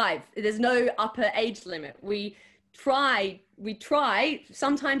 105. There's no upper age limit. We try,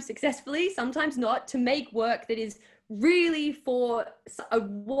 sometimes successfully, sometimes not, to make work that is really for a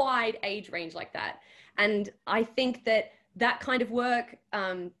wide age range like that. And I think that kind of work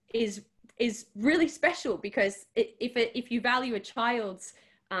is really special, because if you value a child's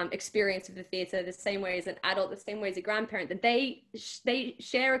experience of the theatre the same way as an adult, the same way as a grandparent, that they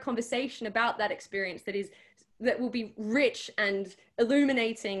share a conversation about that experience that will be rich and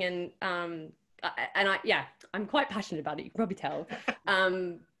illuminating, and I'm quite passionate about it, you can probably tell.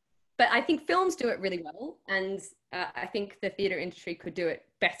 But I think films do it really well, and I think the theatre industry could do it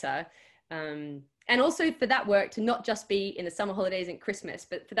better. And also for that work to not just be in the summer holidays and Christmas,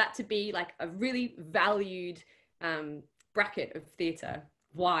 but for that to be like a really valued bracket of theatre,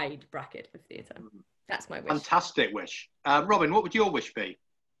 wide bracket of theatre. That's my wish. Fantastic wish. Robin, what would your wish be?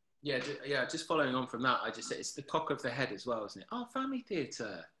 Yeah, just following on from that, I just say it's the cock of the head as well, isn't it? Oh, family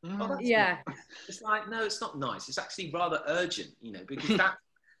theatre. Oh, that's yeah. Nice. It's like, no, it's not nice. It's actually rather urgent, you know, because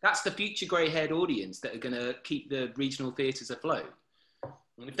that's the future grey-haired audience that are going to keep the regional theatres afloat.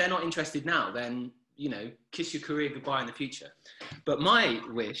 And if they're not interested now, then, you know, kiss your career goodbye in the future. But my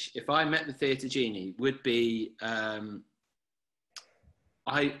wish, if I met the theatre genie, would be,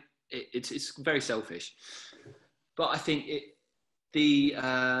 it's very selfish, but I think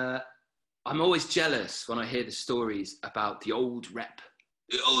I'm always jealous when I hear the stories about the old rep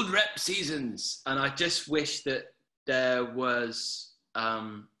seasons. And I just wish that there was,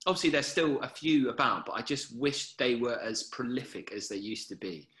 obviously there's still a few about, but I just wish they were as prolific as they used to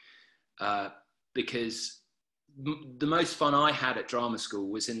be. Because the most fun I had at drama school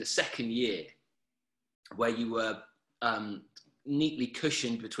was in the second year, where you were neatly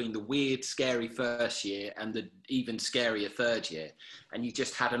cushioned between the weird, scary first year and the even scarier third year. And you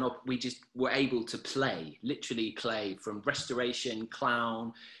just had we just were able to literally play from Restoration,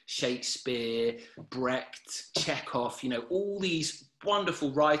 Clown, Shakespeare, Brecht, Chekhov, you know, all these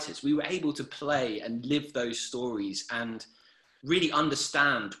wonderful writers. We were able to play and live those stories and really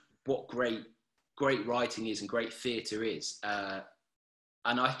understand what great writing is and great theatre is. And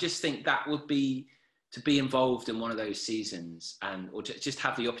I just think that would be, to be involved in one of those seasons, or just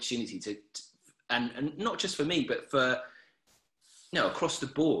have the opportunity to and not just for me, but for, you know, across the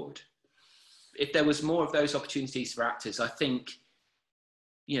board, if there was more of those opportunities for actors, I think,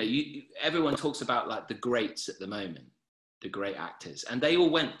 you know, everyone talks about like the greats at the moment, the great actors, and they all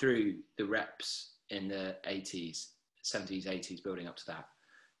went through the reps in the 80s, 70s, 80s, building up to that.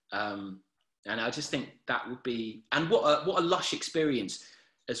 And I just think that would be, and what a lush experience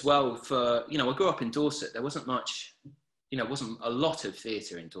as well for, you know, I grew up in Dorset. There wasn't much, you know, wasn't a lot of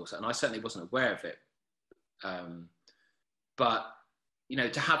theatre in Dorset, and I certainly wasn't aware of it. But, you know,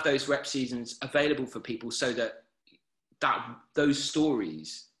 to have those rep seasons available for people so that those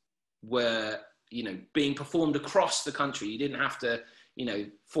stories were, you know, being performed across the country. You didn't have to, you know,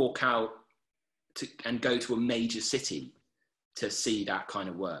 fork out and go to a major city to see that kind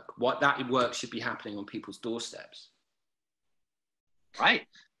of work. That work should be happening on people's doorsteps. Right.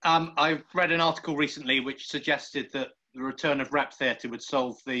 I've read an article recently which suggested that the return of rep theatre would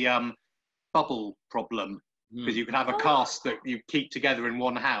solve the bubble problem, because you could have a cast that you keep together in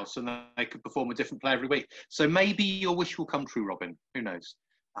one house and they could perform a different play every week. So maybe your wish will come true, Robin. Who knows?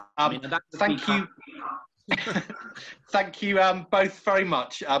 Thank you. Thank you both very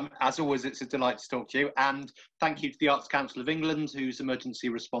much. As always, it's a delight to talk to you. And thank you to the Arts Council of England, whose emergency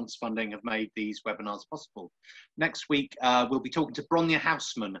response funding have made these webinars possible. Next week, we'll be talking to Bronya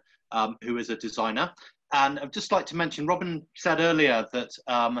Houseman, who is a designer. And I'd just like to mention, Robin said earlier that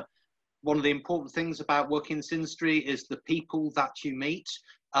one of the important things about working in this industry is the people that you meet.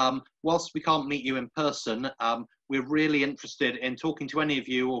 Whilst we can't meet you in person, we're really interested in talking to any of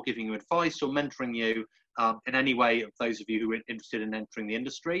you or giving you advice or mentoring you in any way, of those of you who are interested in entering the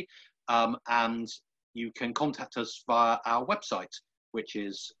industry. And you can contact us via our website, which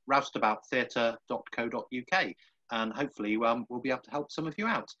is roustabouttheatre.co.uk. And hopefully we'll be able to help some of you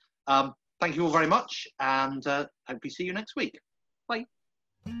out. Thank you all very much, and hope we see you next week. Bye.